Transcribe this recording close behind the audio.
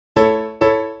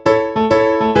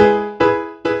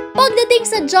Pagdating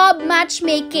sa job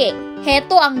matchmaking,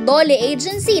 heto ang DOLE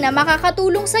agency na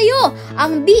makakatulong sa iyo,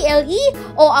 ang BLE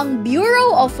o ang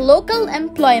Bureau of Local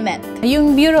Employment.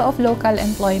 Yung Bureau of Local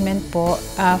Employment po,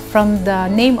 from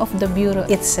the name of the bureau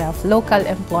itself, local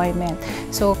employment.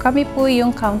 So kami po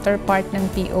yung counterpart ng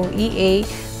POEA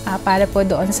para po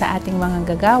doon sa ating mga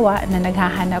gagawa na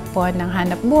naghahanap po ng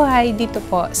hanap buhay dito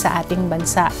po sa ating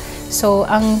bansa. So,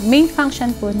 ang main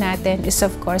function po natin is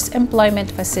of course employment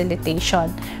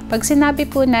facilitation. Pag sinabi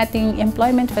po nating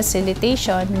employment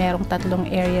facilitation, merong tatlong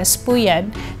areas po yan.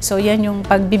 So, yan yung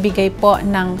pagbibigay po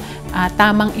ng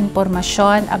tamang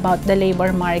impormasyon about the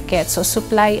labor market. So,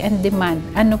 supply and demand.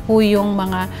 Ano po yung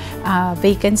mga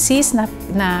vacancies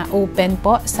na open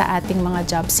po sa ating mga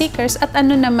job seekers at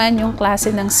ano naman yung klase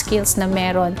ng skills na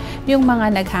meron yung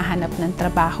mga naghahanap ng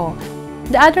trabaho.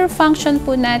 The other function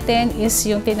po natin is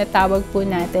yung tinatawag po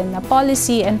natin na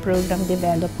policy and program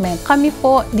development. Kami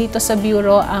po dito sa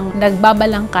Bureau ang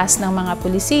nagbabalangkas ng mga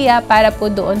pulisiya para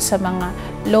po doon sa mga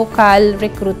local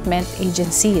recruitment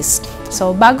agencies.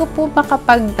 So bago po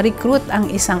makapag-recruit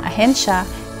ang isang ahensya,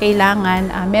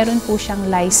 kailangan meron po siyang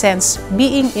license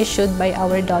being issued by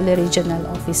our DOLE regional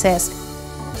offices.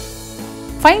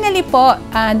 Finally po,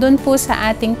 doon po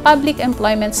sa ating public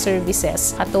employment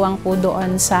services, katuwang po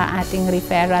doon sa ating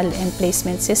referral and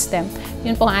placement system,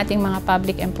 yun po ang ating mga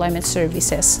public employment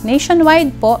services. Nationwide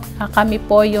po, kami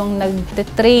po yung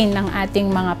nag-train ng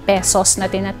ating mga PESOs na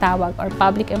tinatawag or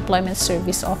public employment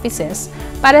service offices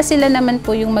para sila naman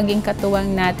po yung maging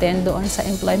katuwang natin doon sa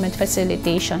employment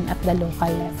facilitation at the local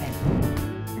level.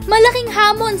 Malaking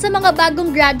hamon sa mga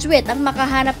bagong graduate ang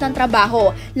makahanap ng trabaho,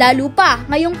 lalo pa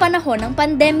ngayong panahon ng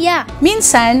pandemya.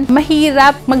 Minsan,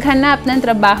 mahirap maghanap ng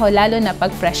trabaho lalo na pag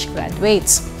fresh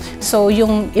graduates. So,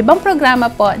 yung ibang programa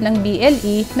po ng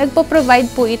BLE,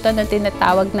 nagpo-provide po ito na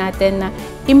tinatawag natin na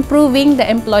improving the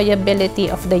employability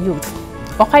of the youth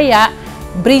o kaya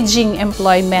bridging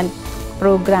employment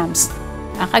programs.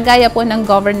 Kagaya po ng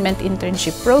government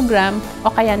internship program o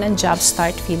kaya ng Job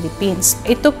Start Philippines.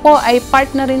 Ito po ay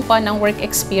part na rin po ng work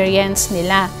experience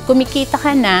nila. Kumikita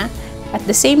ka na, at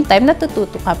the same time,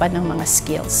 natututo ka pa ng mga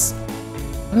skills.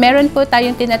 Meron po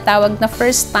tayong tinatawag na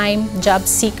First Time Job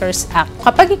Seekers Act.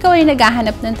 Kapag ikaw ay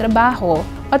naghahanap ng trabaho,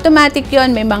 automatic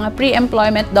yon, may mga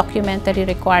pre-employment documentary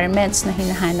requirements na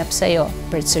hinahanap sa'yo.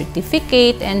 Birth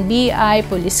certificate, NBI,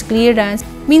 police clearance.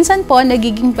 Minsan po,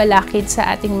 nagiging balakid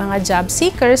sa ating mga job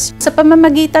seekers. Sa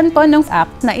pamamagitan po ng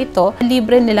act na ito,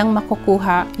 libre nilang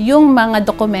makukuha yung mga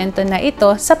dokumento na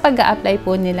ito sa pag-a-apply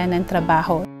po nila ng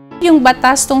trabaho. Yung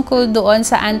batas tungkol doon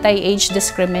sa anti-age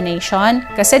discrimination.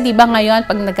 Kasi di ba ngayon,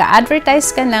 pag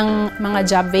nag-a-advertise ka ng mga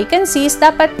job vacancies,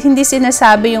 dapat hindi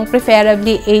sinasabi yung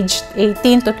preferably aged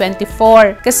 18 to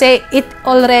 24. Kasi it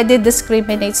already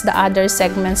discriminates the other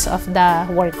segments of the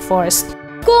workforce.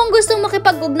 Kung gustong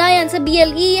makipag-ugnayan sa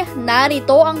BLE,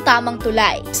 narito ang tamang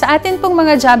tulay. Sa atin pong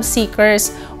mga job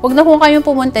seekers, huwag na po kayong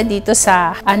pumunta dito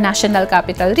sa National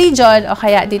Capital Region o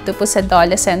kaya dito po sa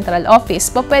DOLE Central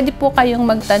Office. Pwede po kayong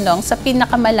magtanong sa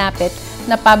pinakamalapit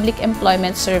na Public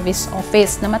Employment Service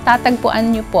Office na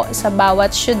matatagpuan nyo po sa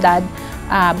bawat syudad,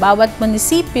 bawat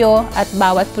munisipyo at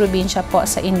bawat probinsya po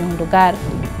sa inyong lugar.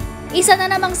 Isa na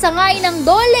namang sangay ng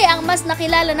DOLE ang mas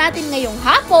nakilala natin ngayong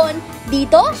hapon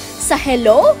dito sa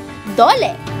Hello,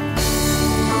 DOLE!